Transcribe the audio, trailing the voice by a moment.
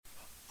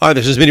Hi,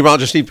 this is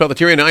meteorologist Steve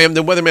Pelletieri, and I am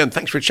the Weatherman.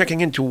 Thanks for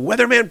checking into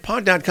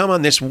weathermanpod.com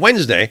on this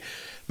Wednesday,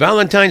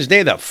 Valentine's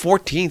Day, the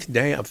 14th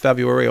day of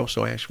February,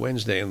 also Ash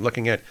Wednesday, and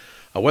looking at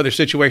a weather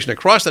situation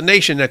across the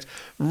nation that's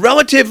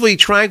relatively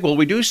tranquil.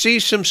 We do see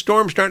some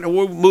storms starting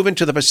to move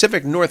into the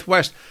Pacific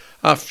Northwest,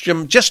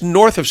 from just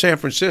north of San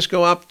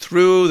Francisco up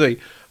through the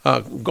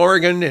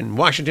Oregon and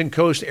Washington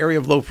coast. Area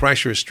of low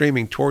pressure is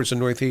streaming towards the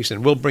northeast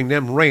and will bring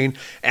them rain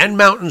and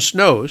mountain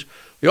snows.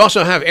 We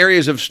also have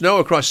areas of snow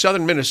across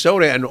southern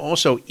Minnesota and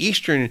also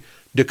eastern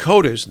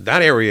Dakotas.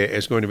 That area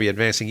is going to be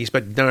advancing east,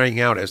 but dying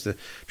out as the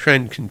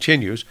trend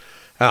continues.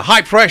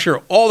 High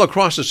pressure all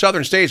across the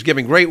southern states,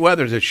 giving great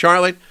weather to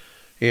Charlotte,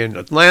 in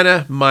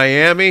Atlanta,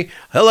 Miami.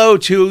 Hello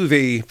to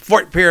the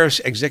Fort Pierce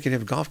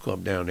Executive Golf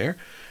Club down there.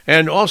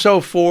 And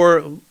also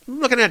for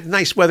looking at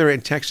nice weather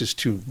in Texas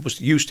too.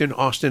 Houston,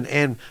 Austin,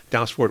 and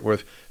Dallas-Fort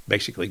Worth.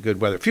 Basically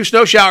good weather. A few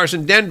snow showers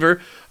in Denver.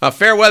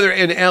 Fair weather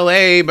in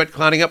L.A., but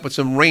clouding up with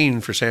some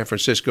rain for San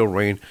Francisco.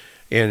 Rain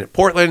in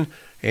Portland.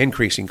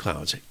 Increasing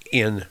clouds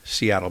in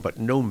Seattle, but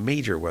no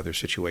major weather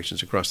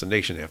situations across the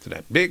nation after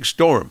that big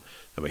storm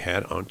that we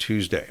had on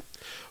Tuesday.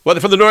 Weather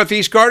from the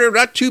northeast corner,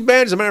 not too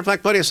bad. As a matter of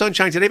fact, plenty of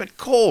sunshine today, but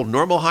cold.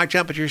 Normal high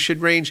temperatures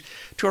should range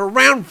to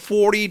around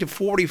 40 to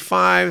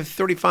 45,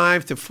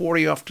 35 to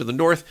 40 off to the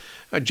north.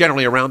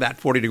 Generally around that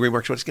 40-degree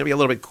mark, so it's going to be a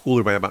little bit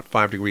cooler by about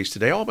 5 degrees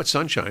today. All but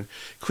sunshine.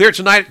 Clear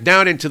tonight,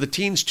 down into the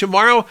teens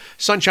tomorrow.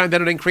 Sunshine,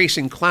 then an increase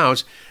in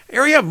clouds.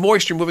 Area of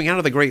moisture moving out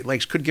of the Great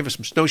Lakes could give us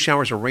some snow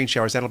showers or rain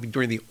showers. That'll be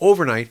during the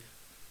overnight,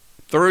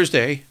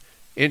 Thursday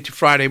into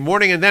Friday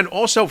morning, and then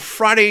also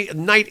Friday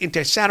night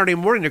into Saturday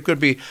morning. There could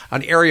be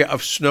an area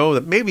of snow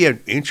that may be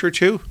an inch or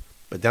two,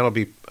 but that'll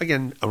be,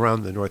 again,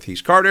 around the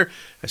northeast corridor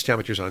as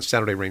temperatures on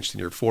Saturday range to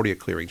near 40, a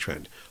clearing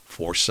trend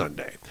for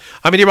Sunday.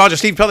 I'm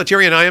meteorologist Steve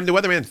Pelletieri, and I am the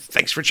Weatherman.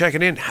 Thanks for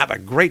checking in. Have a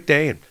great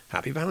day, and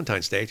happy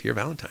Valentine's Day to your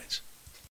Valentines.